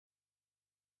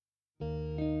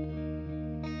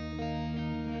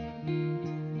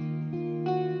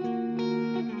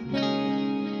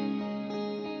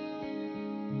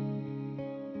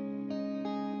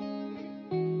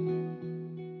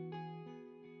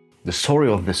The story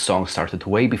of this song started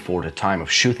way before the time of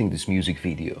shooting this music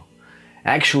video.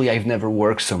 Actually, I've never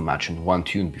worked so much on one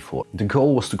tune before. The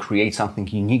goal was to create something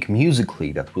unique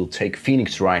musically that will take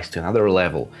Phoenix Rise to another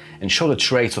level and show the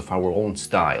traits of our own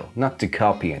style, not to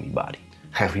copy anybody.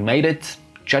 Have we made it?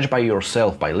 Judge by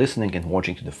yourself by listening and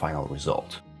watching to the final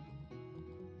result.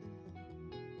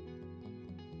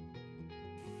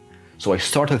 So I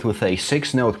started with a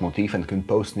 6-note motif and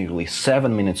composed nearly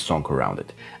 7-minute song around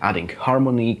it, adding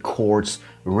harmony, chords,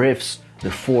 riffs, the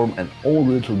form and all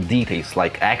the little details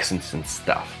like accents and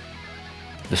stuff.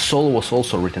 The solo was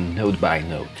also written note by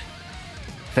note.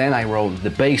 Then I wrote the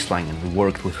bass line and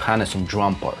worked with Hannes on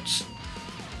drum parts.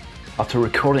 After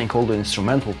recording all the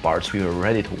instrumental parts, we were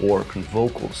ready to work on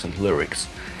vocals and lyrics,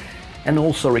 and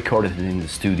also recorded it in the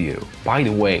studio. By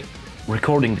the way,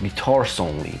 recording the guitars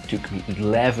only took me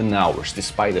 11 hours,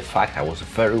 despite the fact I was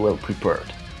very well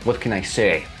prepared. What can I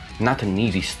say? Not an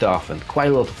easy stuff and quite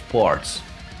a lot of parts.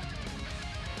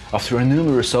 After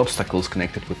numerous obstacles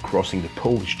connected with crossing the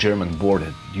Polish-German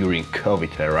border during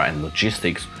COVID era and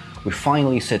logistics, we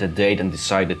finally set a date and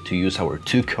decided to use our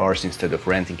 2 cars instead of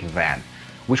renting a van,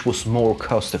 which was more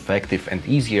cost-effective and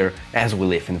easier as we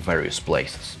live in various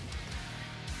places.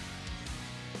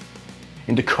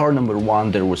 In the car number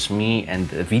 1 there was me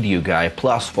and a video guy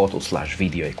plus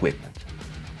photo/video equipment.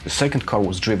 The second car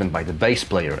was driven by the bass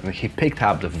player and he picked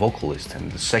up the vocalist and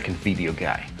the second video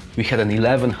guy. We had an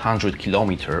 1100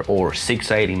 km or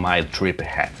 680 mile trip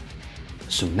ahead.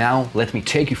 So now let me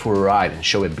take you for a ride and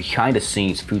show a behind the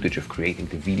scenes footage of creating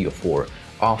the video for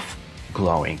Off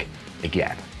Glowing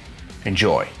Again.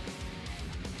 Enjoy!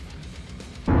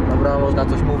 Dobra, można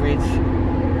coś mówić,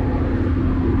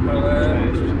 ale...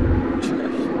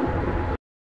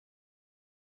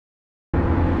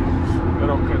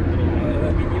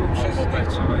 Minimum 6 dni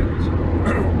trzeba jechać.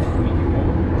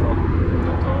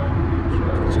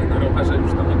 Czyli na rowerze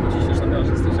już tam nie pociśniesz,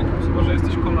 że jesteś jakimś... Może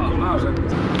jesteś kolarzem.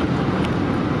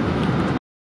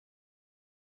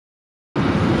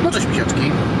 No cześć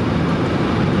misiaczki.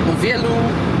 Po wielu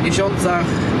miesiącach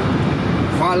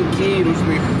walki,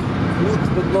 różnych kłód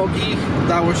pod nogi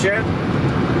udało się.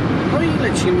 No i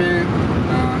lecimy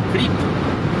na klip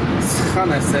z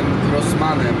Hannesem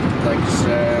Grossmannem,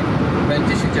 także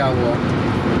będzie się działo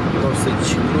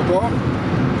dosyć grubo.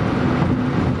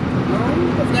 No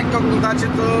pewnie jak to oglądacie,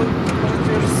 to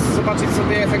możecie już zobaczyć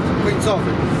sobie efekt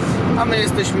końcowy. A my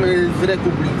jesteśmy w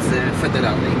Republice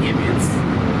Federalnej Niemiec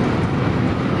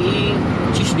i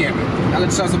ciśniemy, ale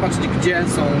trzeba zobaczyć, gdzie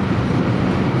są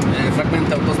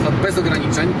fragmenty autostrad bez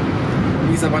ograniczeń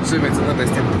i zobaczymy, co ta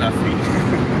bestia potrafi.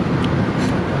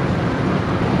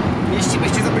 Jeśli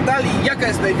byście zapytali, jaka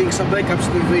jest największa beka przy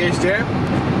tym wyjeździe,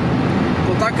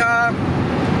 to taka,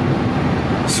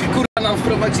 że kurwa nam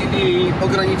wprowadzili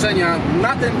ograniczenia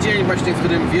na ten dzień właśnie, w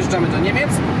którym wjeżdżamy do Niemiec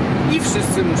i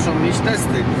wszyscy muszą mieć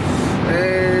testy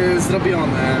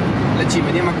zrobione.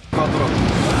 Lecimy, nie ma kurwa odwrotu.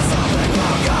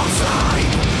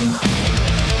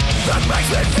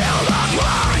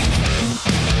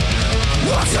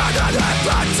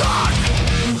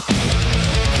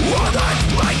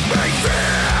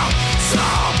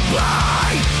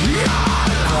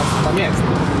 Co tam jest?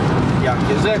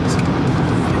 Jakie rzeczy?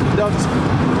 Widoczki.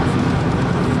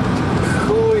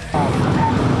 Chuj.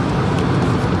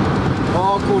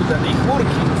 O kurde, i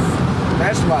chmurki.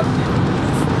 Też ładnie.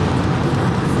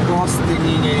 W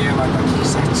Gostyninie nie ma takich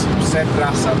rzeczy.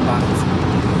 Przepraszam bardzo.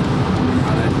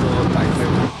 Ale to tak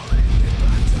było.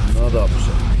 No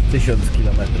dobrze. 1000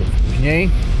 km później.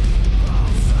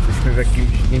 Jesteśmy w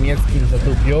jakimś niemieckim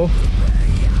zatupiu.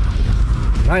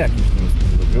 Na jakimś niemieckim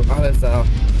zatupiu, ale za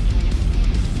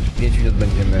 5 minut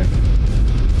będziemy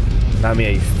na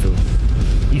miejscu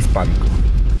i z panką.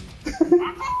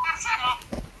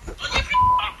 To nie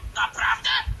naprawdę?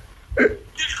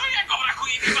 Tylko jego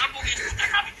brakuje mi zamówić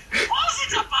butekami.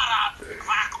 Pożycz aparat!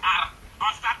 Kwakmar!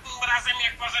 Ostatnim razem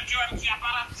jak pożyczyłem ci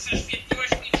aparat,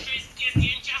 prześwietliłeś mi wszystkie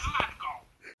zdjęcia z matką.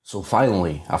 So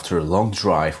finally, after a long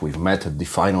drive, we've met at the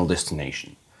final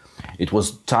destination. It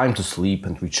was time to sleep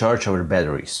and recharge our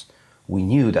batteries. We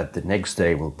knew that the next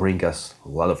day will bring us a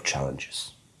lot of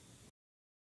challenges.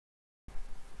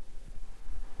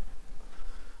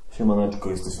 Siemaneczko,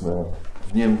 jesteśmy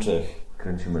w Niemczech.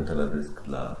 Kręcimy teledysk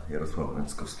dla Jarosława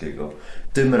Bęckowskiego.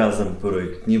 Tym razem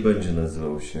projekt nie będzie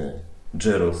nazywał się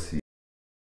Jerosi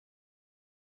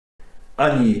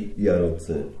ani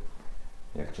Jarocy,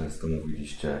 jak często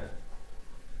mówiliście.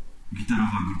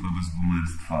 Gitarowa grupa bez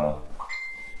boomerstwa.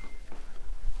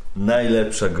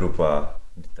 Najlepsza grupa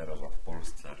gitarowa w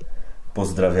Polsce.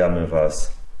 Pozdrawiamy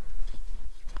Was.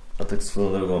 A tak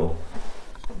swoją drogą,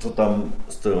 to tam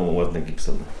stoją ładne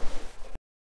Gibsony.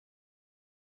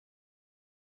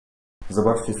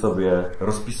 Zobaczcie sobie,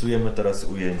 rozpisujemy teraz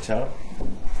ujęcia.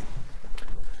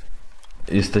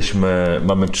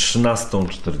 Mamy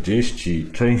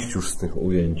 13:40, część już z tych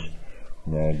ujęć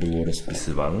było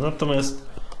rozpisywane. Natomiast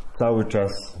cały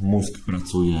czas mózg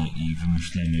pracuje i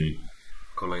wymyślamy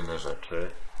kolejne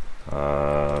rzeczy.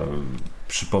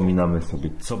 Przypominamy sobie,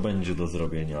 co będzie do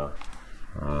zrobienia.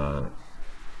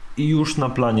 I już na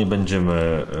planie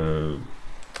będziemy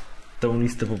tę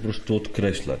listę po prostu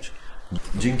odkreślać.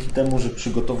 Dzięki temu, że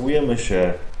przygotowujemy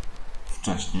się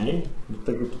wcześniej do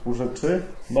tego typu rzeczy,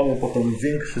 mamy potem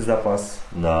większy zapas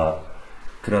na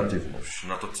kreatywność,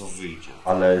 na to, co wyjdzie.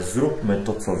 Ale zróbmy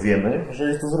to, co wiemy, że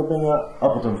jest do zrobienia, a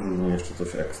potem zrobimy jeszcze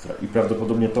coś ekstra. I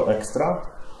prawdopodobnie to ekstra,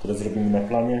 które zrobimy na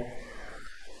planie,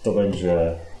 to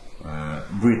będzie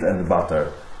bread and butter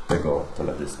tego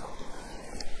teledysku.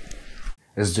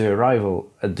 As the arrival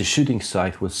at the shooting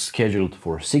site was scheduled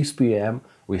for 6 p.m.,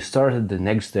 we started the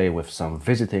next day with some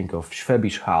visiting of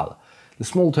Schwäbisch Hall, the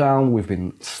small town we've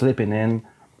been sleeping in.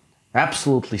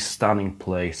 Absolutely stunning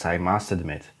place, I must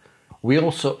admit. We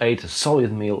also ate a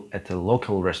solid meal at a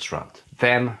local restaurant.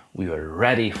 Then we were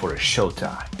ready for a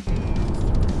showtime.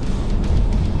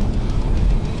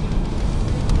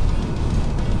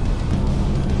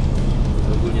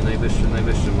 Ogólnie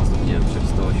najwyższy most w Niemczech,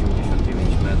 189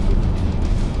 metrów.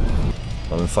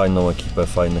 Mamy fajną ekipę,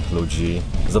 fajnych ludzi.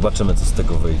 Zobaczymy, co z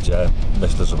tego wyjdzie.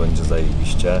 Myślę, że będzie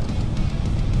zajebiście.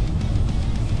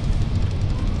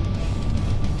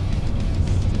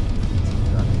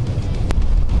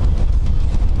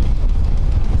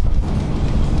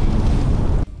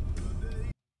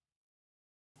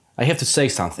 I have to say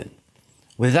something.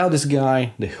 Without this guy,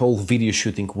 the whole video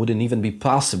shooting wouldn't even be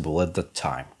possible at that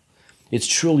time.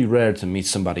 It's truly rare to meet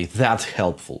somebody that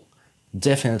helpful.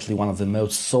 Definitely one of the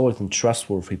most solid and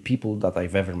trustworthy people that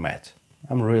I've ever met.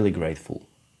 I'm really grateful.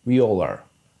 We all are.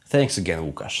 Thanks again,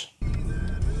 Łukasz.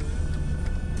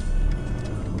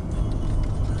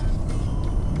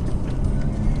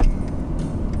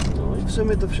 No i w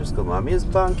sumie to wszystko mam. Jest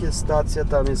bank, jest stacja,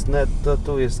 tam jest netto,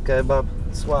 tu jest kebab.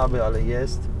 Słaby, ale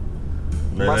jest.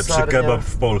 Najlepszy Masarnia. kebab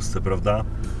w Polsce, prawda?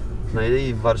 No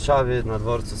i w Warszawie na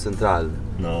dworcu centralnym.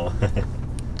 No.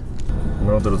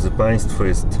 No, drodzy Państwo,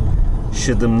 jest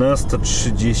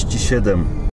 17:37.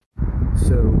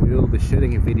 So we'll be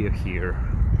shooting a video here.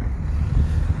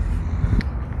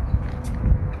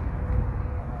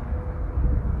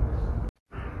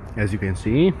 As you can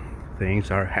see,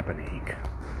 things are happening.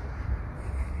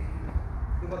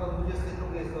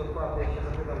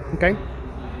 Okay.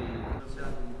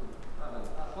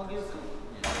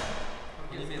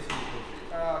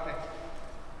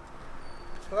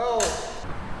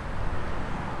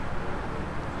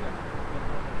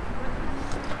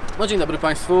 No dzień dobry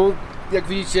Państwu. Jak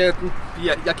widzicie,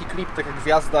 jaki klip, taka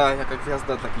gwiazda,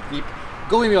 taki klip.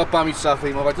 Gołymi łapami trzeba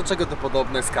wyjmować. Do czego to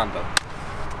podobne? Skandal.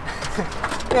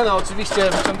 Nie no, oczywiście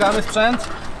wyciągamy sprzęt.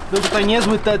 Był tutaj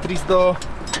niezły Tetris do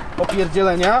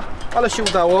opierdzielenia, ale się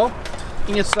udało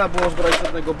i nie trzeba było zbrać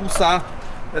żadnego busa.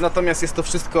 Natomiast jest to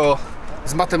wszystko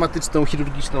z matematyczną,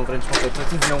 chirurgiczną wręcz może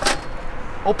precyzją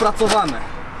opracowane.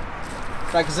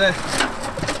 Także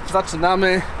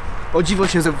zaczynamy. O dziwo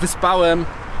się wyspałem.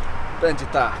 Będzie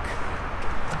tak.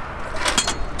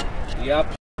 Ja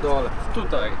p***dolę.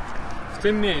 Tutaj, w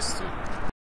tym miejscu.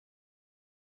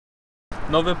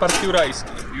 Nowe park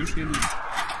jurajskie, już nie lubię.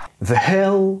 The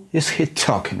hell is he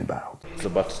talking about?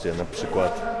 Zobaczcie, na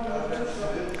przykład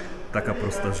taka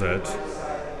prosta rzecz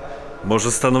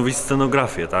może stanowić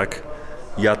scenografię, tak?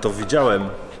 Ja to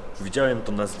widziałem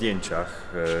to na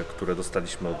zdjęciach, które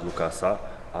dostaliśmy od Lukasa,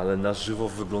 ale na żywo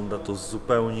wygląda to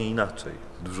zupełnie inaczej,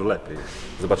 dużo lepiej.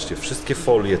 Zobaczcie, wszystkie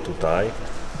folie tutaj,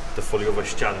 te foliowe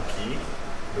ścianki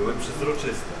były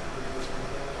przezroczyste.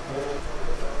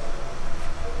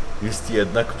 Jest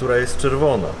jedna, która jest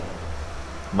czerwona.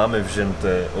 Mamy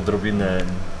wzięte odrobinę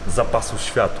zapasu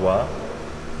światła.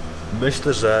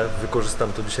 Myślę, że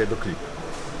wykorzystam to dzisiaj do klipu.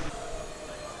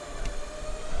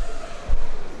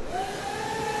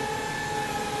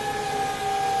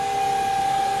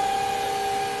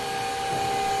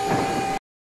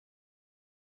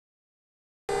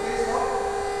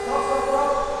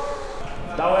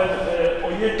 Dałem o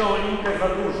jedną linkę za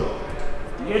dużo.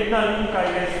 Jedna linka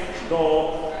jest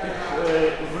do tych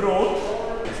wrót.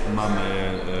 Mamy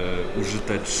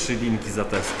użyte 3 linki za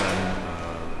testem.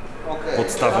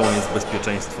 Podstawą jest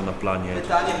bezpieczeństwo na planie.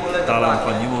 Ta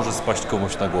lampa nie może spaść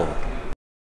komuś na głowę.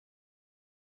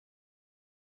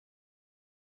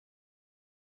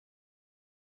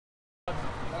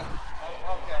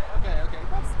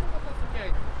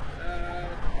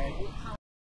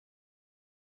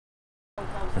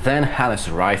 Then Hannes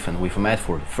arrived and we've met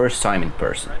for the first time in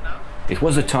person. It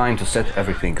was the time to set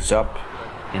everything up.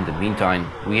 In the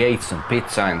meantime, we ate some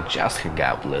pizza and just hung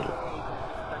out a little.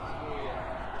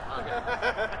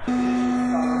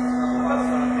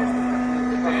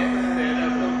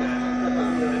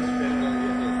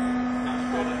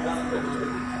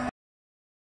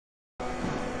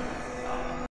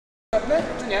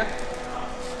 Czy nie?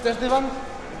 Chcesz dywan?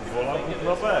 Wolałbyś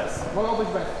bez. Wolałbyś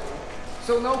bez.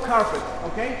 So no carpet,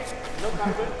 okay? No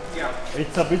carpet? Yeah.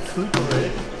 It's a bit slippery.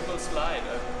 It will slide.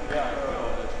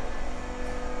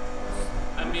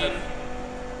 I mean,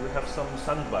 We have some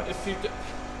sandbags. if you...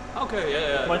 Okay,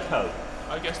 yeah. Might help.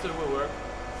 I guess that will work.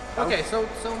 Okay, so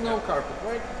no carpet,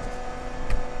 right?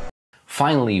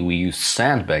 Finally, we used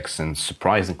sandbags and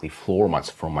surprisingly floor mats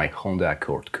from my Honda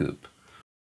Accord Coupe.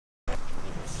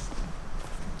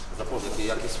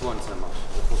 Jakie słońce masz?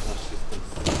 Zapoznasz się z tym.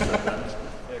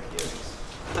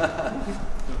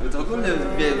 To ogólnie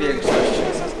większość.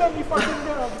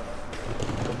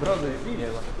 To brody nie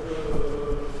ma.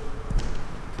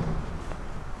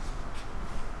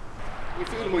 Nie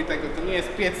filmuj tego, to nie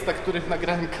jest piec, na którym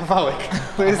nagrałem kawałek.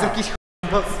 To jest jakiś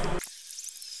noc.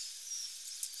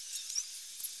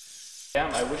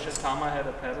 I wish that Tama had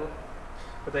a pedal,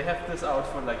 but they have this out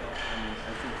for like,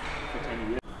 I think for 10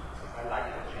 years. I like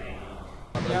the chain.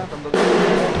 Ja tam do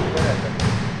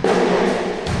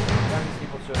ja nic nie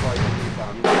potrzebuję.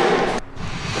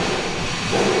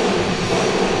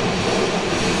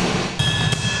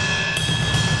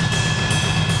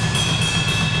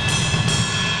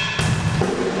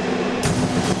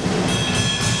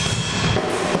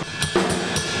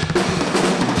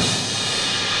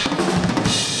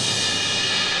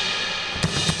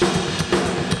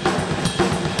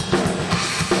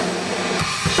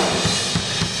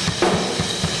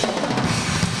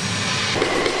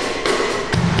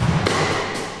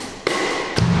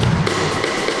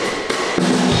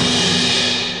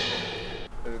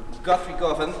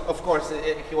 Grossmann, of course,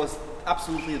 he was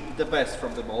absolutely the best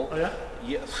from them all. Oh yeah?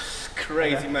 Yeah,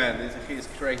 crazy man. He's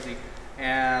crazy,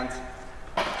 and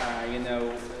you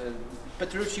know,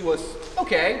 Petrucci was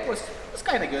okay. Was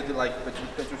kind of good, like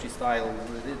Petrucci style.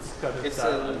 It's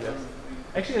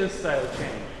Actually, the style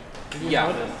changed. Did you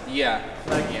notice? Yeah.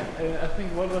 Like, I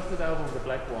think what was that album, the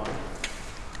Black One?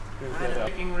 I'm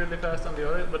picking really fast on the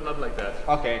audio, but not like that.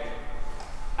 Okay.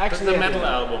 Actually, the metal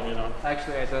album, you know.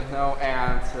 Actually, I don't know,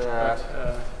 and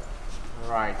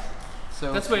right.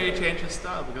 So that's where he changed his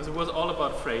style, because it was all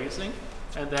about phrasing,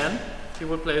 and then he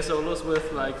would play solos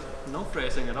with like no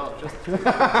phrasing at all. Just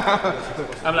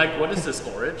I'm like, what is this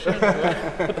origin?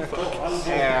 What the fuck?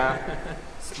 Yeah.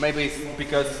 Maybe it's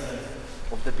because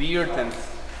of the beard and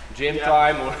gym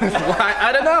time, or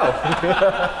I don't know.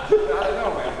 I don't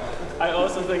know, man. I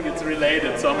also think it's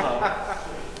related somehow.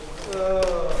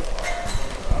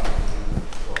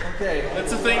 Okay. That's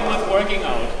the thing with working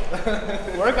out.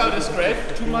 Workout is great.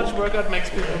 Too much workout makes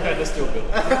people kind of stupid.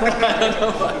 I don't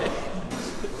know why.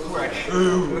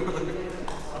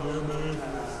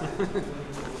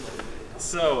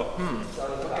 So,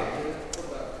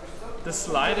 the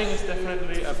sliding is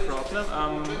definitely a problem.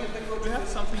 Do you have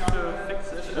something to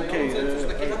fix it? Okay.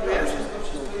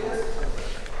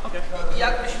 Okay.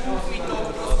 Jakbyś mógł mi to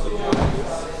po prostu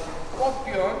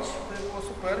podpiąć, to było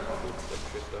super.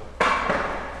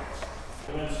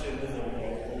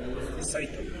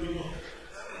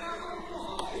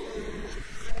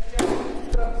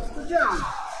 To działa.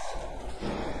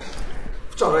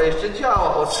 Wczoraj jeszcze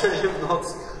działał o 3 w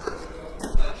nocy.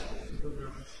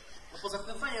 Poza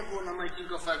tym fajnie było na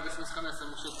making of, jakbyśmy z Hanesem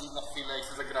usiedli na chwilę i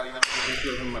się zagrali na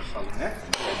pierwszym marszalu, nie?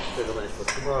 Tego będziesz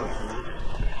potrzebował.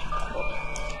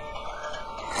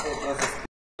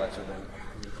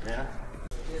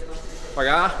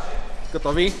 Uwaga,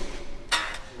 gotowi?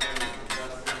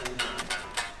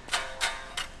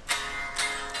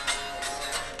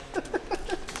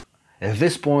 At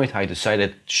this point, I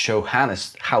decided to show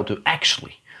Hannes how to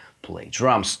actually play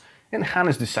drums, and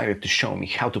Hannes decided to show me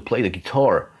how to play the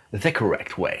guitar the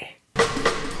correct way.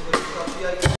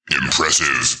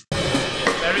 Impressive.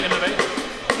 Very innovative.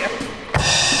 Yep.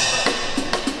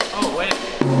 Oh, wait.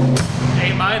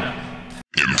 A minor.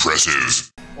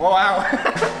 Impressive. Oh, wow.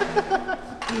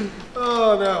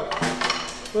 Oh, no.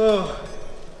 Oh.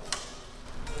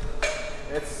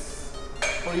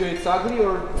 For you, it's ugly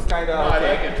or kind of? No, okay?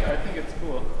 I like it. I think it's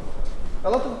cool. A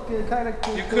lot of kind of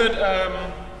cool. You could,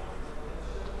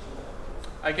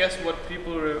 I guess, what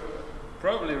people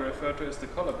probably refer to as the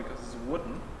color because it's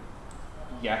wooden.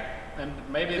 Yeah. And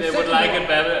maybe The they would second like one- it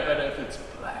better if it's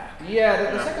black.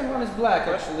 Yeah, the second one is black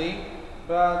actually,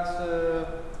 but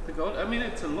The gold. I mean,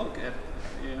 it's a look at,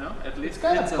 you know, at least it's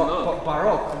kind it's of a look.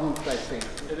 baroque look, I think.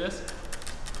 It is.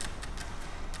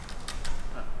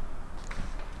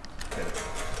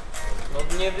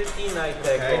 nie wypinaj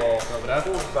tego. Okay, dobra.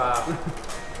 Kurwa.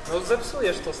 No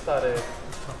zepsujesz to, stary.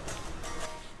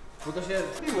 Bo to się...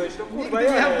 Piłeś, no kurwa, Nie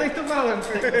update'owałem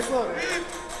tego, sorry.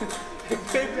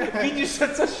 Widzisz,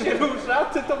 że coś się rusza,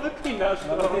 ty to wypinasz.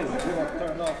 No to jest,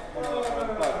 turn off.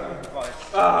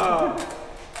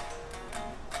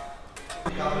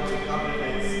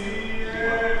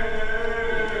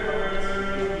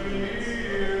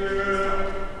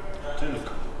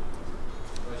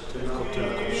 Tylko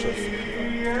przez...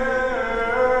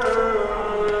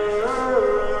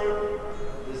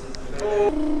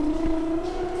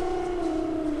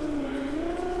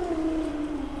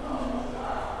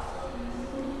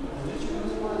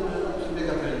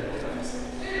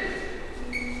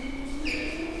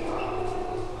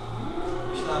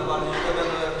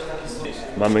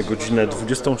 Mamy godzinę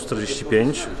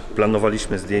 20:45,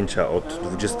 planowaliśmy zdjęcia od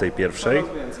 21:00.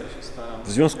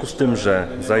 W związku z tym, że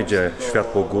zajdzie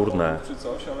światło górne,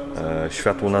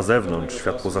 światło na zewnątrz,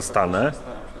 światło zastane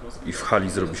i w hali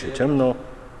zrobi się ciemno,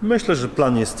 myślę, że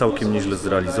plan jest całkiem nieźle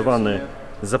zrealizowany.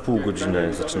 Za pół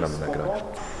godziny zaczynamy nagrać.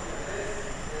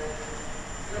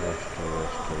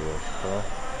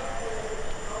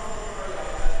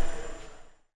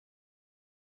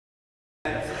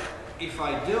 If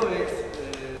I do it,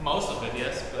 Most of it,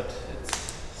 yes, but it's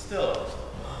still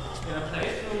in a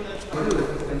playthrough that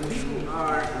people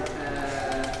are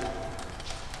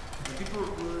people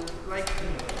like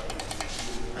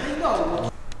I know.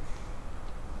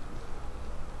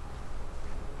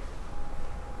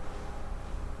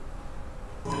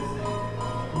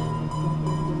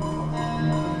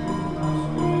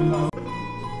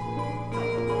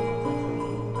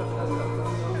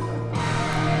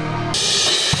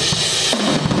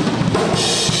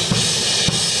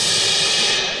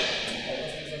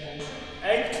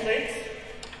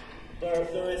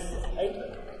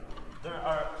 There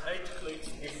are 8 clicks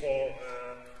before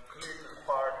clean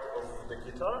part of the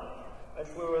guitar, and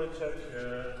we will check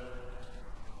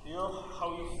how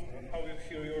you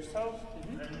hear yourself,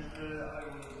 and I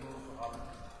will move up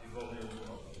the volume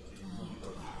of the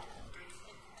monitor.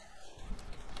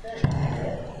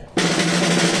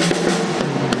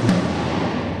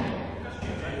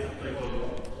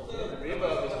 The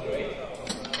reverb is great.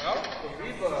 Well, the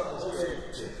reverb is great.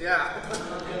 Yeah.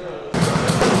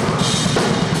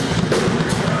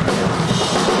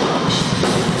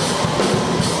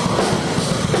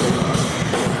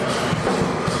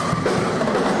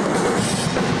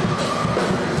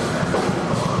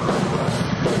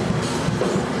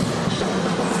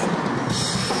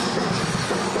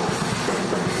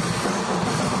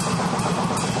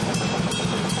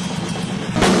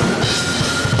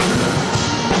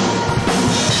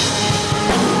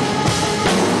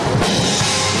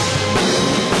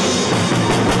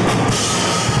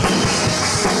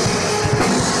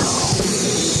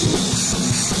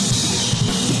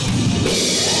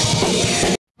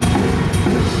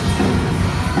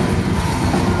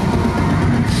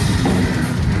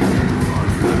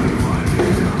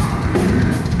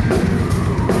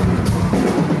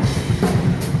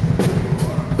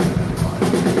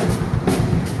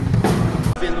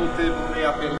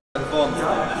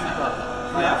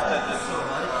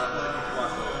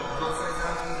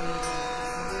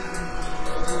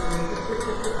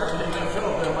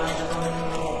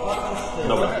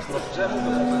 Dobra.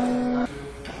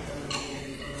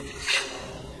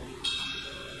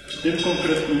 W tym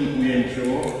konkretnym ujęciu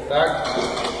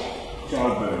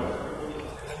chciałbym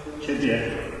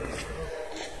Ciebie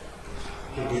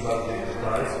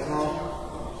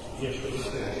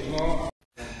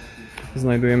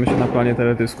Znajdujemy się na planie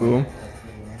teledysku.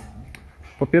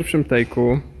 Po pierwszym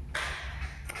take'u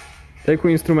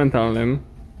instrumentalnym.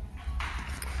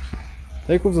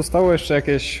 Take'ów zostało jeszcze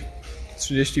jakieś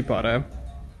 30 parę.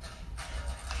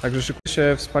 Także szykuje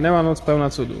się wspaniała noc pełna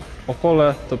cudów.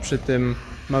 Opole to przy tym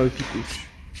mały pikuś.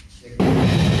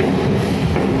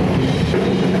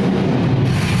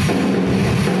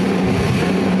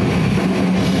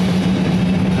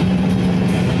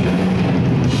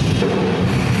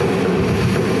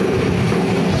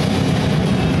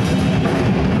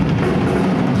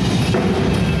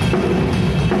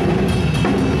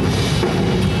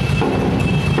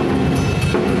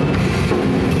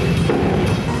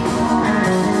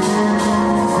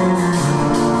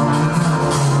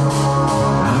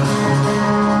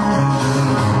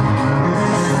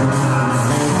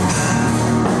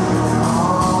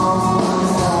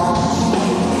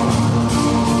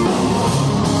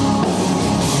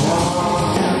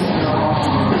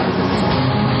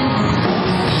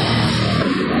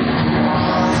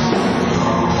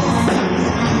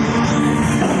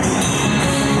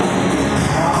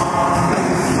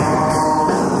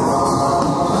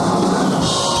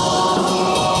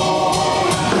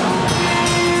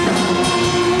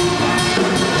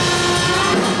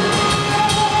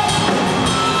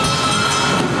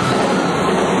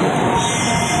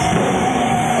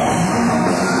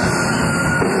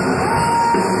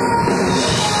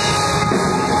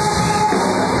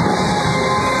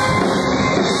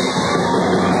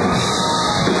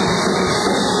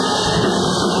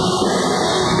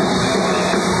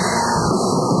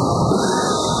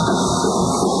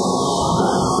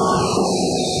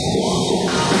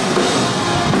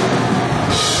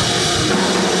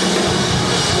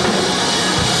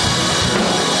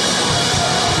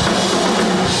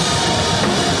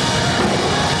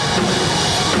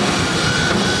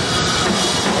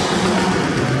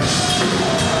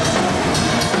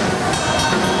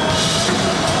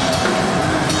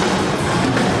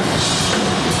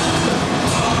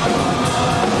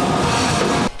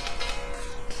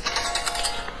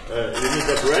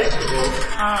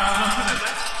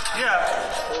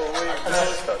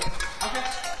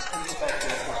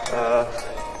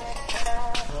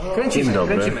 Dzień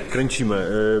dobry.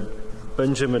 Kręcimy.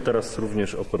 Będziemy teraz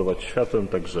również operować światłem,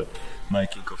 także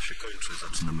making off się kończy,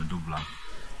 zaczynamy dubla.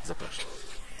 Zapraszam.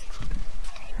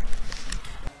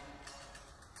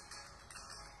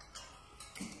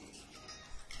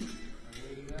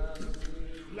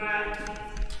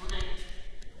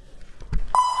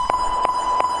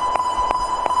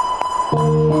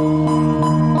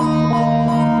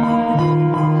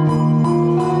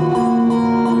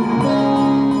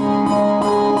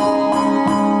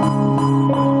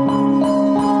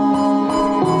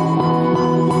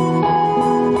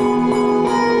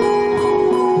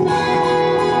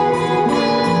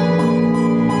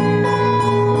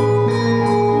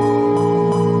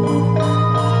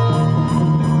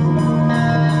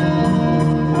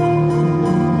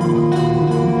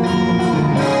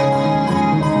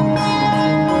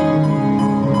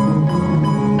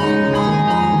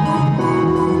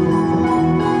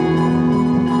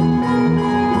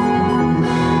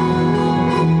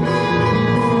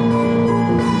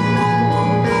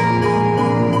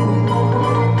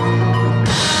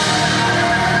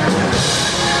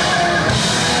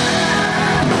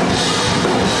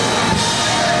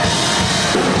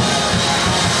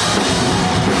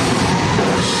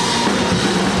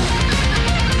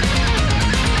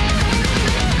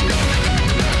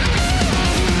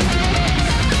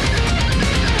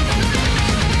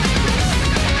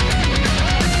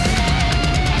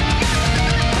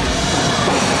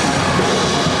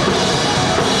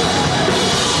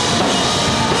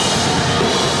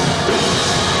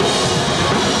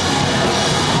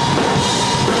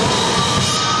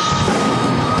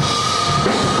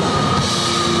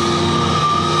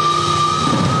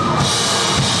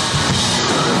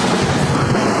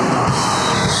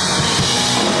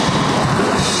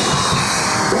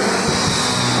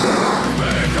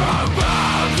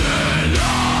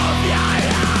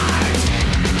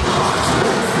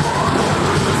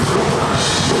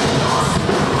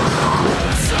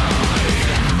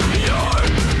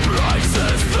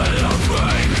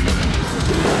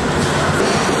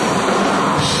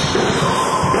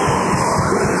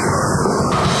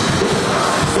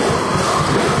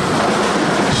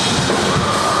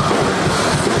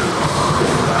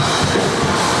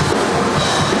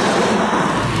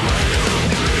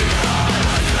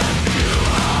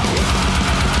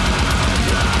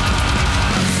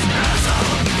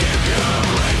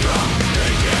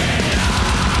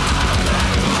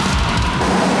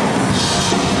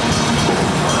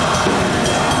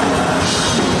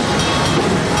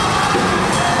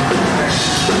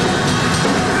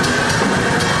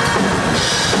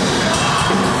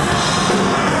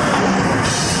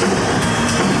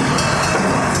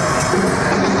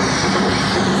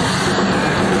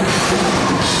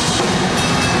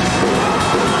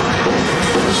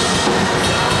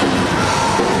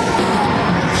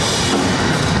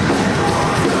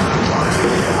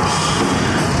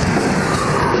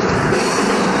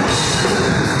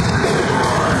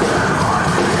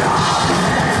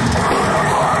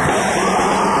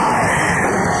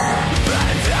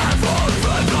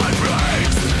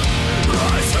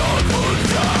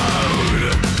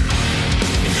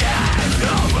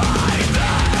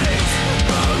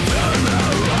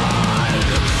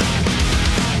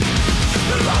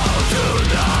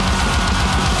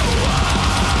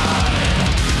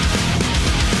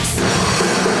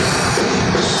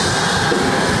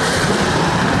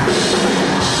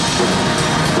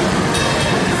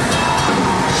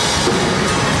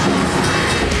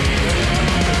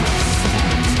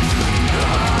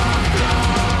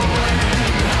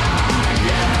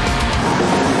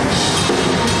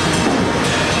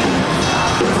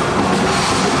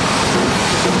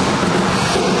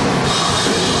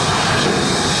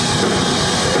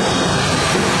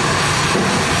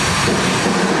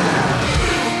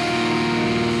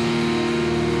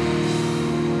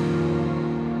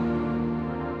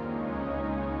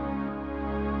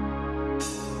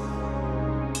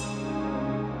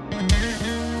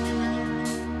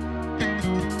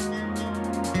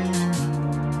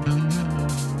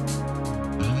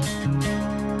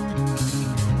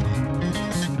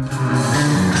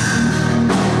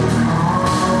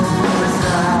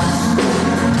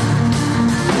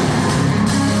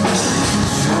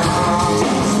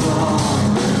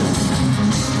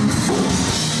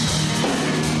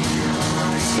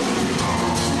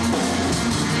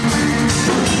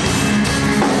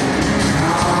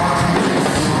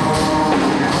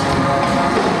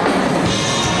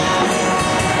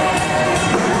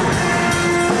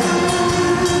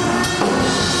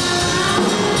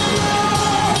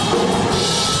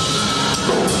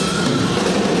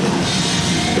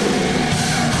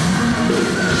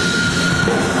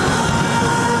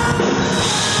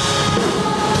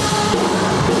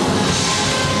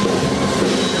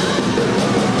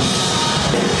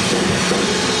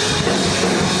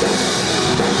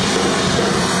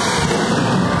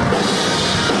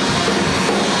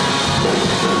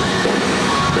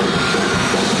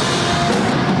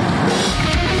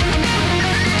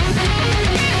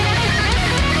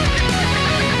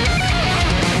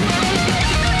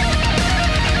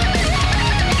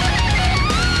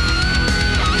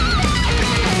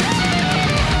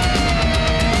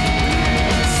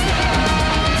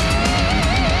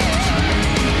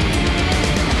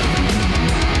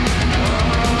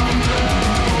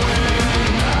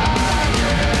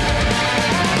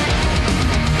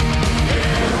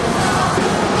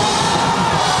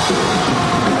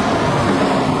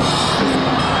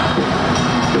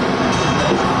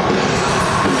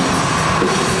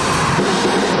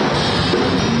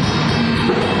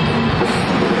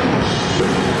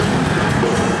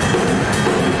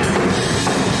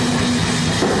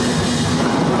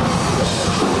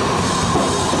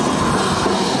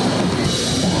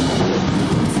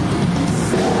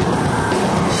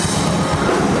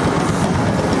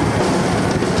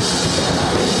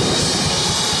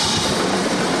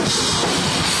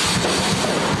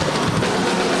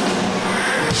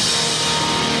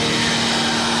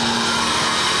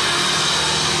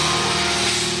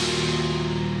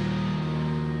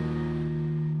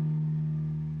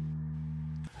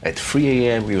 At 3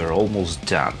 AM we were almost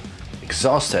done.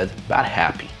 Exhausted but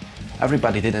happy.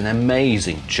 Everybody did an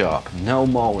amazing job. No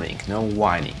moaning, no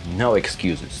whining, no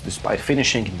excuses, despite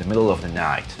finishing in the middle of the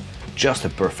night. Just a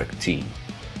perfect team.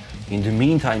 In the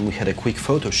meantime, we had a quick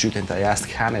photo shoot and I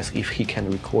asked Hannes if he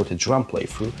can record a drum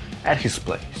playthrough at his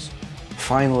place.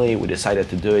 Finally, we decided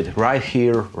to do it right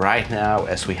here, right now,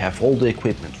 as we have all the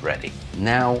equipment ready.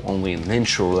 Now only an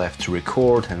intro left to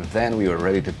record and then we were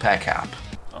ready to pack up.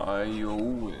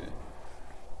 Ajoły.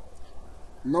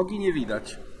 Nogi nie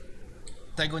widać.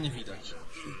 Tego nie widać.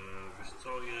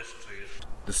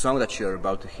 The song that you are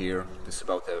about to hear is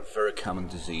about a very common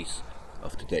disease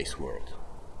of today's world.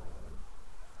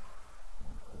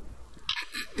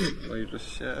 No i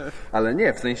żeś się... Ale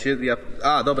nie, w sensie ja...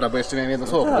 A, dobra, bo jeszcze miałem jedno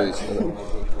słowo powiedzieć.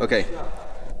 Okej.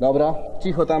 Dobra,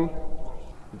 cicho tam.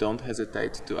 Don't hesitate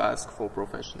to ask for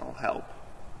professional help.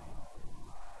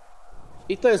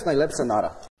 I to jest najlepsze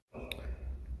nara.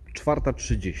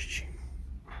 4:30.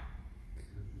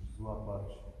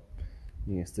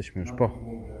 Nie jesteśmy już po.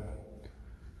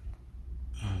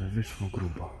 Ale wyszło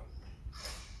grubo.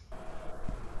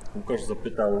 Łukasz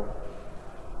zapytał,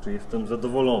 czy jestem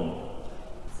zadowolony.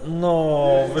 No,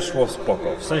 wyszło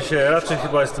spoko. W sensie raczej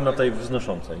chyba jestem na tej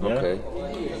wznoszącej, nie? Okej.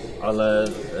 Ale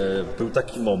był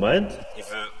taki moment, i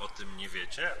wy o tym nie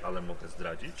wiecie, ale mogę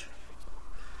zdradzić,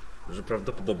 że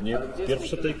prawdopodobnie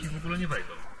pierwsze tejki w ogóle nie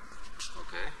wejdą.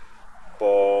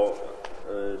 Bo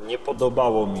nie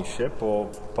podobało mi się po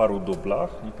paru dublach,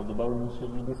 nie podobały mi się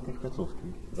niebieskie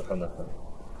świecówki za Hannesem.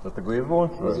 Dlatego je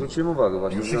wyłączyłem. Zwróciłem uwagę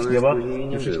właśnie.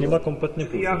 Już ich nie ma kompletnie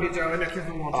później. Ja wiedziałem, jak je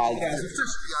wyłączyć. A,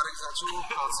 wcześniej Jarek zaczął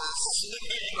proces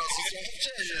wcielenia,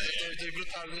 to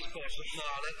brutalny sposób, no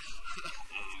ale...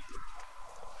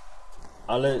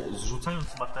 Ale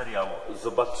zrzucając materiał,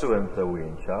 zobaczyłem te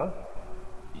ujęcia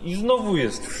i znowu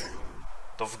jest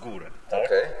to w górę, tak?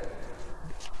 Okej.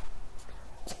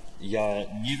 Ja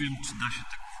nie wiem, czy da się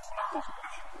tego w ogóle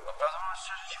pochwać. Naprawdę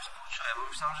szczerze ci współczuję, bo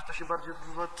myślałem, że to się bardziej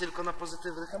odbywa tylko na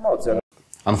pozytywnych emocjach.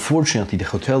 Unfortunately, the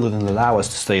hotel didn't allow us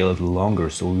to stay a little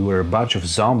longer, so we were a bunch of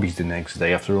zombies the next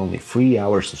day after only 3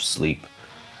 hours of sleep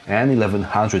and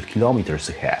 1100 kilometers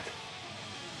ahead.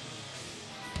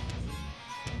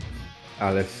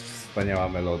 Ale wspaniała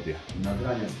melodia.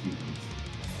 Nagrania z filmu.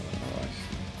 No właśnie.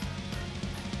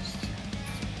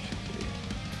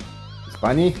 Z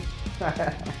pani?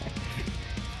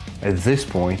 At this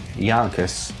point,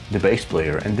 Jankas, the bass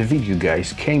player, and the video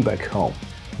guys came back home.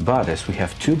 But as we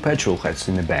have 2 petrol heads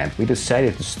in the band, we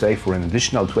decided to stay for an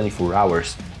additional 24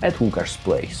 hours at Łukasz's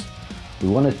place. We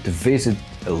wanted to visit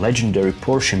a legendary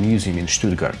Porsche museum in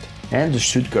Stuttgart, and the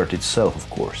Stuttgart itself, of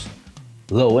course.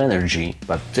 Low energy,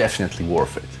 but definitely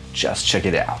worth it. Just check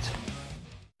it out.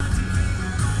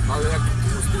 Ale jak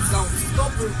tłusty sound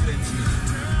stopy kręci.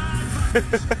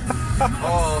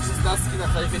 O, 16 na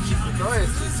klaweciku, to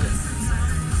jest życie.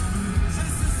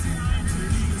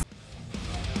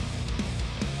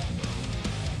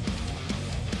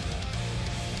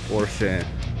 Porsche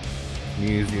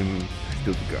Museum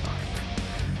Stuttgart.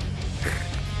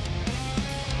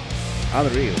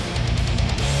 Unreal.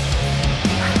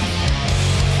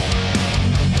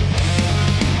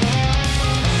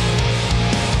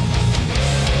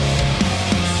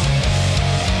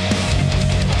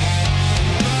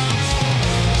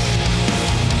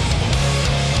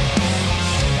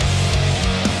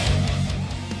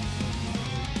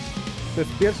 To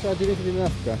jest pierwsza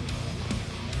 911.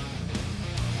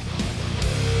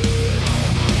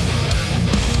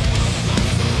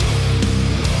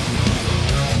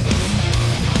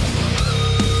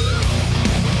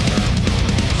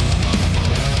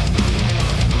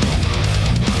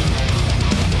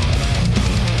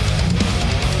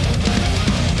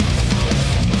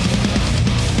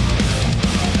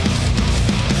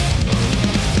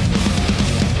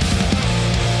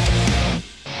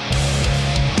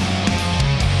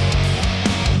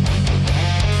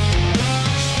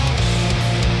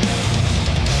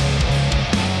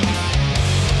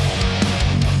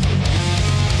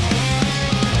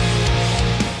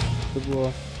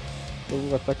 To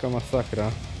była taka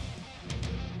masakra.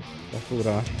 Ta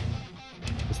fura.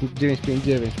 To jest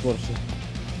 959 Porsche.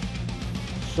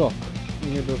 Szok.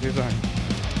 Nie do wierzenia.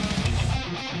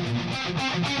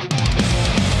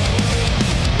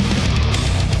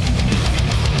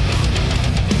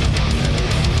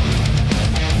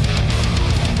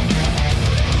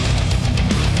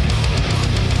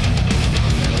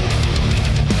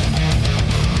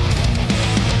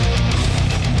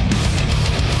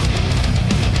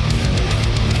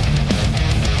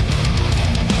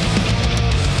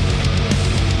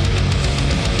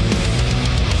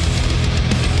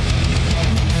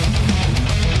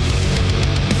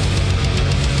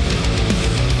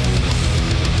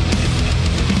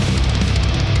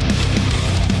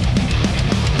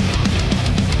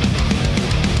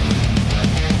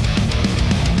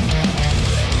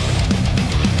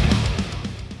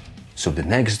 so the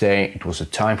next day it was a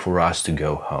time for us to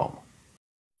go home.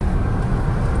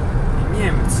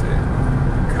 Niemcy.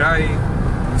 Kraj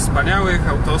wspaniałych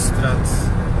autostrad,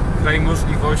 kraj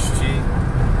możliwości,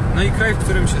 no i kraj, w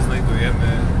którym się znajdujemy.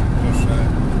 Proszę,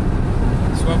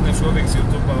 sławny człowiek z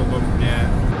YouTube'a obok mnie.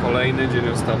 Kolejny dzień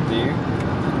ostatni.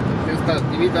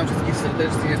 Ostatni. Witam wszystkich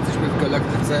serdecznie. Jesteśmy w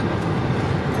galaktyce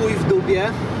Kuj w Dubie,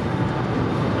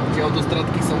 gdzie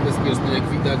autostradki są bezpieczne, jak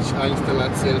widać, a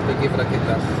instalacje LPG w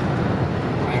rakietach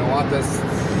mają atest.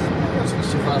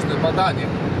 Oczywiście ważne badanie.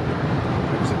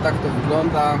 Także tak to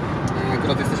wygląda.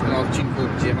 Akurat jesteśmy na odcinku,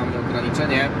 gdzie mamy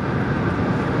ograniczenie,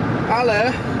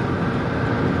 ale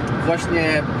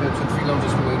właśnie przed chwilą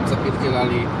żeśmy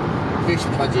zapierdzielali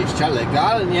 220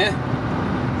 legalnie.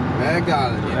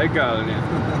 Legalnie.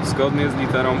 Zgodnie z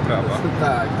literą prawa.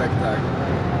 Tak.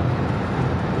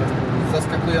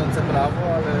 Zaskakujące prawo,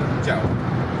 ale działa.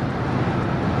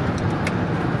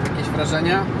 Jakieś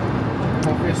wrażenia?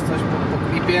 Powiesz coś po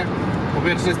klipie? Po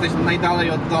pierwsze, jesteś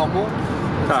najdalej od domu.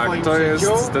 Tak, to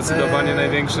jest zdecydowanie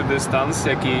największy dystans,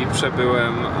 jaki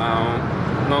przebyłem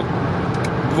no,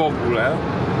 w ogóle.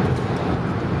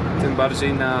 Tym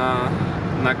bardziej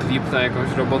na klip, na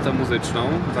jakąś robotę muzyczną.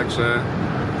 Także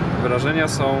wrażenia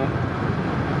są,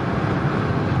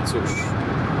 cóż,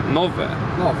 nowe.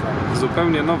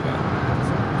 Zupełnie nowe.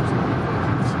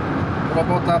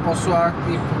 Robota poszła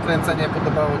i kręcenie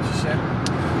podobało Ci się?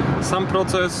 Sam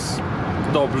proces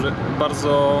dobrze,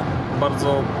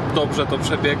 bardzo dobrze to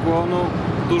przebiegło. No,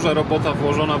 duża robota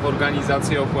włożona w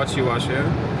organizację opłaciła się.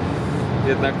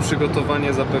 Jednak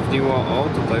przygotowanie zapewniło,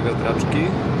 tutaj wiatraczki,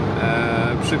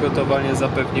 przygotowanie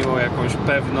zapewniło jakąś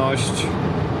pewność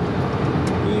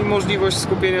i możliwość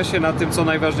skupienia się na tym, co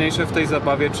najważniejsze w tej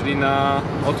zabawie, czyli na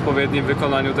odpowiednim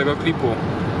wykonaniu tego klipu.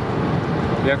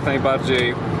 Jak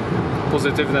najbardziej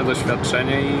pozytywne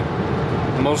doświadczenie i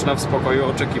można w spokoju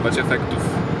oczekiwać efektów.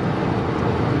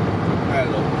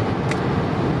 Hello.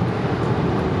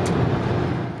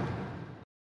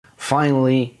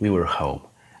 Finally, we were home.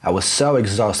 I was so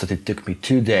exhausted it took me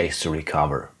 2 days to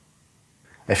recover.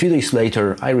 A few days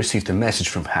later, I received a message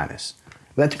from Hannes.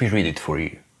 Let me read it for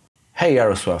you. Hey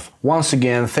Jarosław, once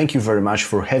again thank you very much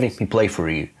for having me play for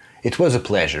you. It was a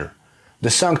pleasure. The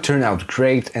song turned out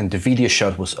great and the video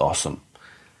shot was awesome.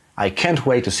 I can't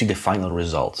wait to see the final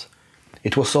result.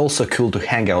 It was also cool to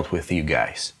hang out with you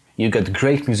guys. You got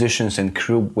great musicians and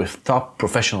crew with top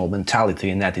professional mentality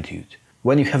and attitude.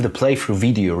 When you have the playthrough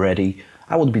video ready,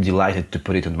 I would be delighted to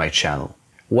put it on my channel.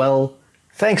 Well,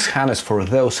 thanks Hannes for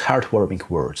those heartwarming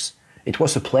words. It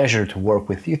was a pleasure to work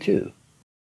with you too.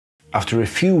 After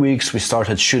a few weeks we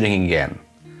started shooting again.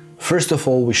 First of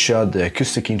all we shot the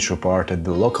acoustic intro part at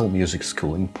the local music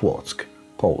school in Płock,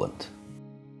 Poland.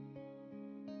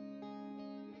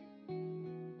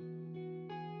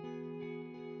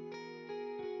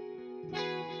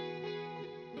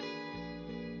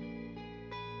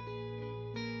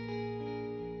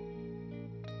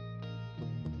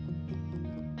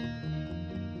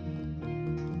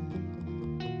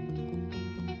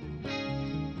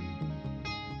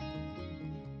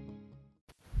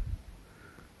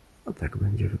 No tak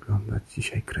będzie wyglądać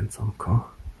dzisiaj kręconko.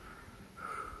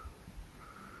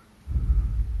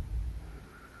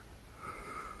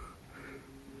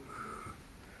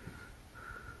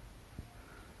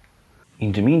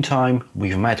 In the meantime,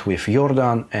 we've met with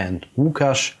Jordan and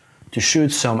Łukasz to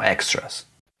shoot some extras.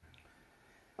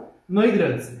 Moi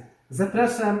drodzy,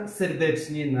 zapraszam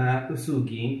serdecznie na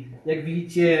usługi. Jak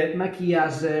widzicie,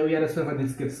 makijaże u Jarosława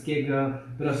Dyckowskiego.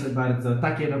 Proszę bardzo,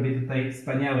 takie robię tutaj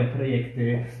wspaniałe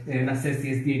projekty na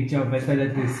sesje zdjęciowe,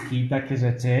 teledyski, takie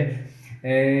rzeczy.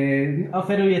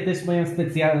 Oferuję też moją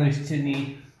specjalność,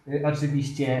 czyli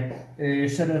oczywiście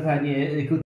szorowanie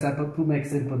kuca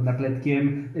pumeksem pod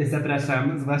napletkiem.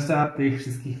 Zapraszam, zwłaszcza tych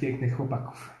wszystkich pięknych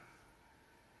chłopaków.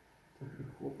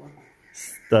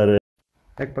 Stary.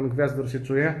 Jak pan Gwiazdor się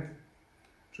czuje?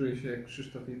 Czuję się jak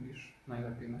Krzysztof Ibisz,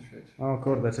 najlepiej na świecie. O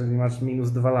kurde, czyli masz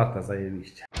 -2 lata,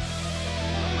 zajebiście.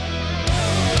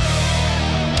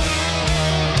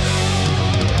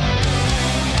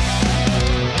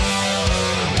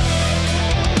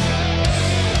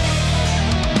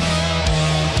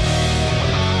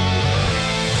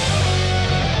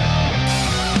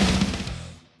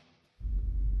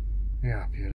 Ja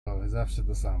pierdolę, zawsze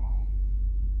to samo.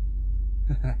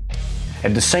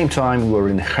 At the same time, we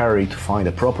were in a hurry to find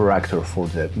a proper actor for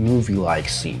the movie-like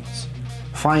scenes.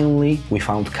 Finally, we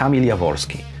found Kamil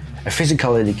Jaworski, a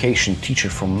physical education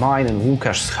teacher from mine and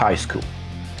Łukasz's high school.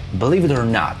 Believe it or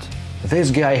not,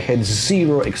 this guy had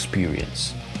zero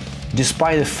experience.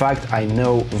 Despite the fact I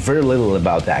know very little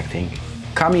about acting,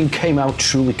 Kamil came out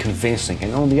truly convincing,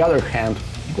 and on the other hand,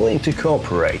 willing to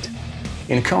cooperate.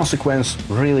 In consequence,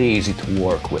 really easy to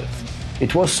work with.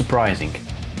 It was surprising.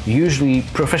 Usually,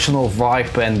 professional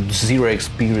vibe and zero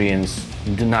experience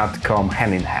do not come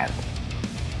hand in hand.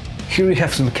 Here you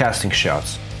have some casting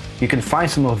shots. You can find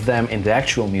some of them in the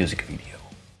actual music video.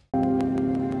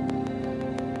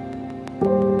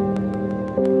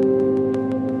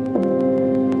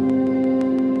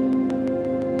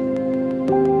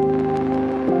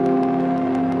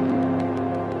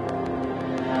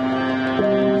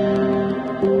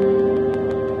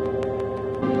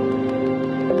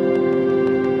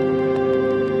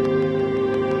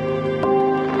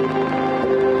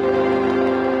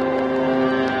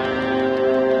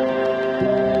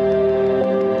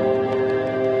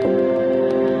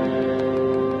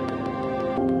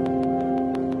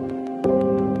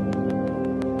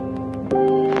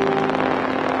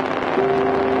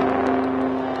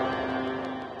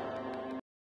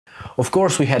 Of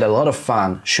course, we had a lot of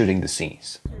fun shooting the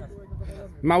scenes.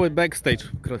 Mały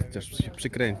backstage, chociaż się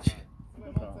przykręci.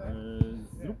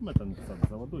 Zróbmy ten wsad,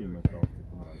 załadujmy to w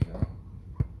takim razie.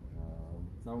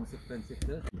 Całą sekwencję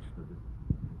chcesz?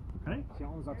 Okej?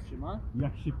 Się on zatrzyma?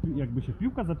 Jakby się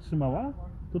piłka zatrzymała,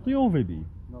 to ją wybij.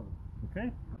 Dobra.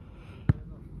 Okej?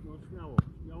 No śmiało,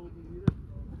 śmiało wybij.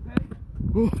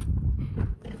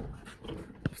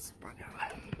 Wspaniale.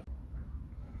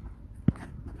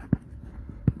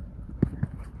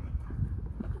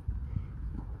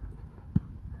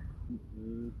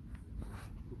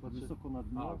 Wysoko nad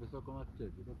dno. Wysoko nad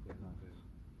ciebie.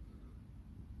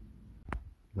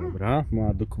 Dobra,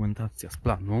 mała dokumentacja z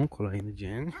planu, kolejny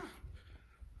dzień.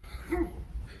 Co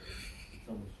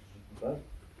myślisz, że tutaj?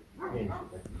 Pięć,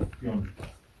 tak, piątka.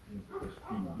 Też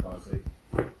klima bardziej.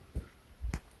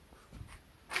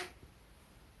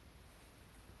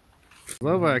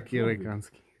 Zobacz jaki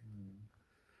elegancki.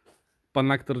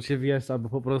 Pan aktor się wiesza, bo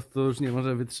po prostu już nie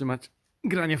może wytrzymać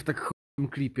grania w tak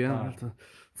chłopym klipie. Tak.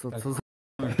 To,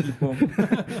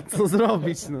 co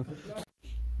zrobić, no.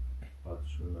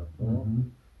 Patrzę na to.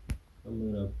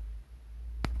 Kamera.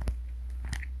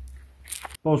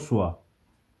 Poszła.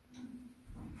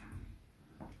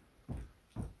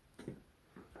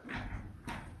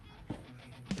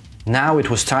 Now it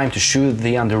was time to shoot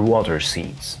the underwater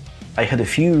scenes. I had a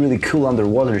few really cool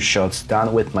underwater shots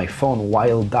done with my phone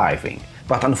while diving,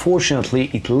 but unfortunately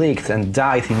it leaked and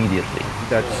died immediately.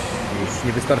 Widać, już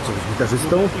nie wystarczy być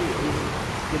gitarzystą.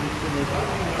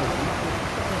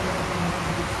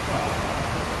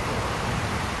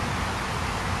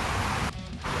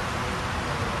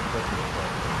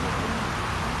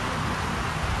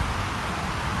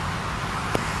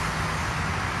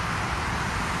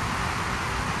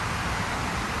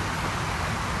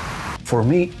 For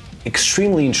me,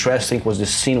 extremely interesting was the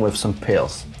scene with some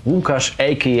pills. Łukasz,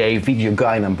 aka Video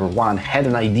Guy #1, had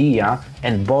an idea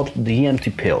and bought the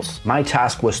empty pills. My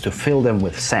task was to fill them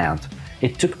with sand.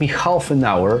 It took me half an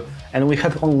hour and we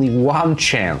had only one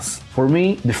chance. For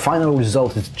me, the final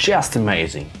result is just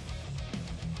amazing.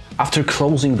 After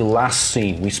closing the last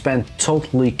scene, we spent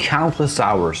totally countless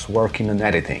hours working on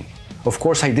editing. Of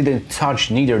course, I didn't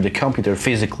touch neither the computer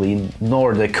physically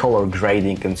nor the color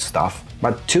grading and stuff.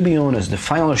 But to be honest, the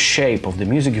final shape of the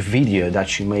music video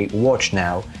that you may watch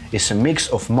now is a mix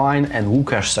of mine and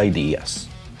Łukasz's ideas.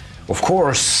 Of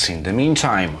course, in the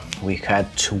meantime, we had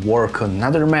to work on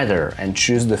another matter and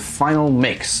choose the final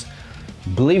mix.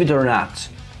 Believe it or not,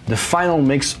 the final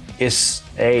mix is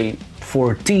a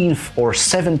 14th or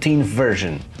 17th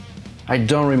version. I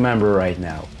don't remember right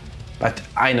now, but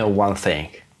I know one thing.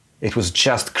 It was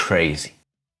just crazy.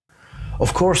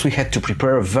 Of course, we had to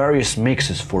prepare various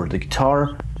mixes for the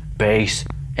guitar, bass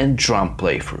and drum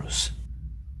playthroughs.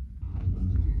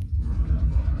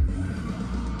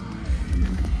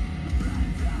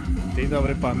 Dzień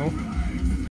dobry panu.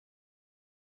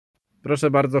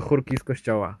 Proszę bardzo, chórki z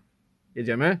kościoła.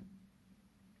 Jedziemy?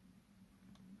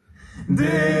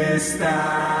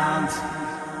 Distant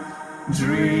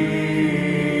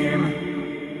dream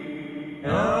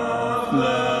of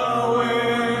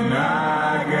blowing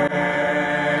again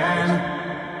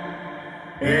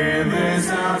in this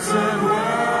absent world.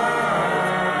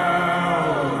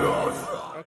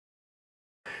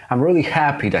 I'm really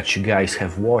happy that you guys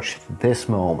have watched this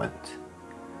moment.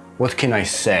 What can I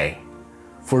say?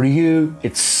 For you,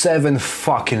 it's 7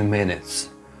 fucking minutes.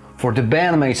 For the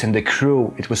bandmates and the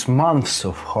crew, it was months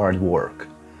of hard work.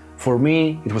 For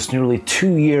me, it was nearly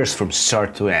 2 years from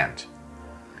start to end.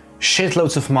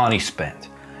 Shitloads of money spent,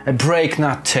 a break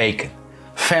not taken,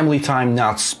 family time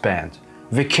not spent,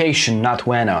 vacation not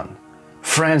went on,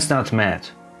 friends not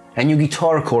met, and new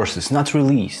guitar courses not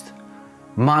released,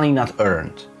 money not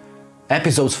earned,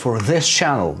 episodes for this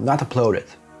channel not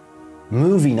uploaded,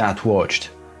 movie not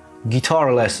watched,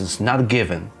 guitar lessons not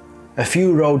given, a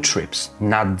few road trips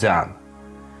not done,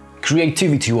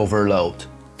 creativity overload,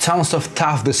 tons of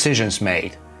tough decisions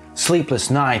made, sleepless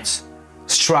nights,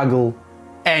 struggle,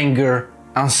 anger,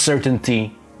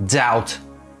 uncertainty, doubt,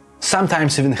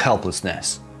 sometimes even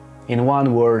helplessness. In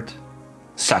one word,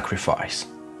 sacrifice.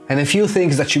 And a few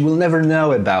things that you will never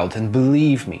know about, and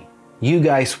believe me, you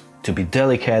guys, to be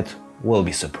delicate, will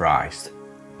be surprised.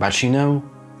 But you know,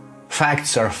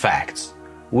 facts are facts.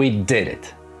 We did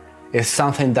it. It's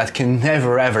something that can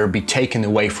never ever be taken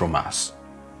away from us.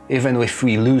 Even if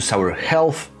we lose our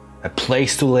health, a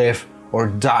place to live, or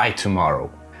die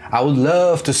tomorrow. I would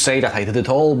love to say that I did it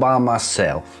all by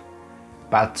myself,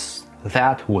 but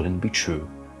that wouldn't be true.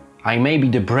 I may be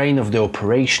the brain of the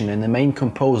operation and the main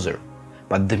composer,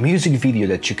 but the music video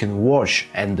that you can watch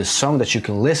and the song that you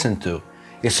can listen to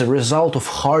is a result of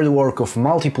hard work of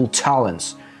multiple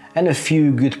talents and a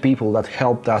few good people that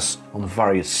helped us on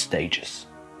various stages.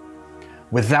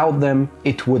 Without them,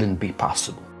 it wouldn't be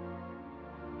possible.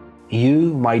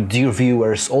 You, my dear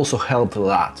viewers, also helped a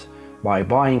lot by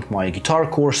buying my guitar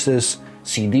courses,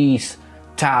 CDs,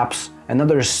 tabs, and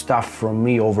other stuff from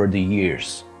me over the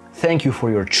years. Thank you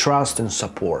for your trust and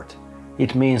support.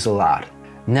 It means a lot.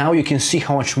 Now you can see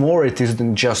how much more it is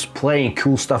than just playing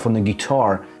cool stuff on the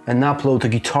guitar and upload a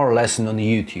guitar lesson on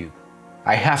YouTube.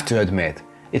 I have to admit,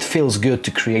 it feels good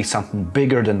to create something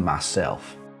bigger than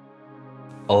myself.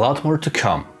 A lot more to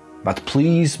come, but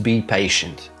please be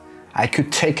patient. I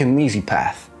could take an easy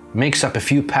path, mix up a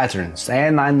few patterns,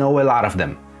 and I know a lot of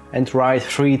them, and write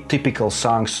 3 typical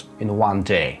songs in one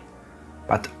day.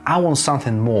 But I want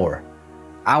something more.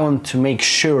 I want to make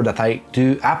sure that I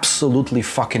do absolutely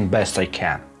fucking best I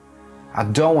can. I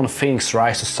don't want Phoenix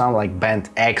Rise to sound like band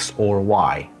X or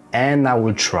Y, and I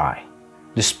will try.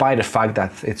 Despite the fact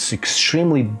that it's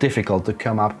extremely difficult to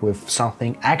come up with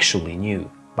something actually new.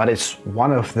 But it's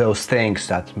one of those things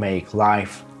that make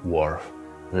life worth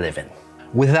living.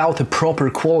 Without a proper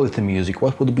quality music,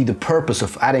 what would be the purpose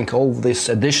of adding all this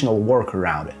additional work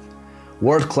around it?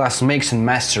 World-class mix and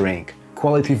mastering,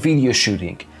 quality video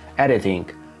shooting, editing,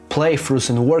 playthroughs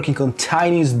and working on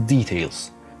tiniest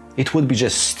details. It would be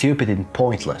just stupid and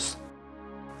pointless.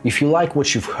 If you like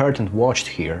what you've heard and watched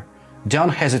here, don't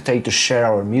hesitate to share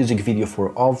our music video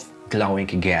for Of Glowing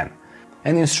Again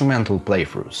and instrumental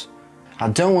playthroughs. I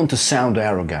don't want to sound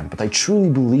arrogant, but I truly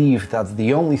believe that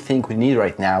the only thing we need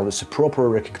right now is a proper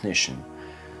recognition.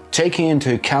 Taking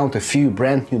into account a few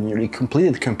brand new, nearly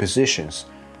completed compositions,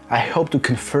 I hope to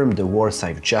confirm the words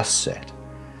I've just said.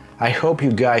 I hope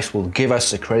you guys will give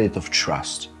us a credit of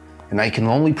trust, and I can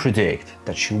only predict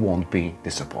that you won't be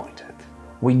disappointed.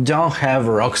 We don't have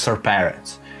rockstar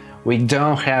parents. We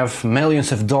don't have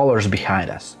millions of dollars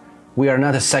behind us. We are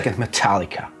not a second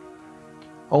Metallica.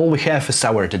 All we have is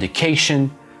our dedication,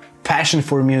 passion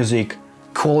for music,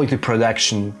 quality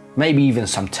production, maybe even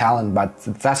some talent, but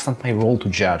that's not my role to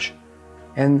judge.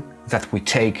 And that we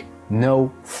take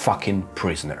no fucking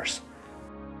prisoners.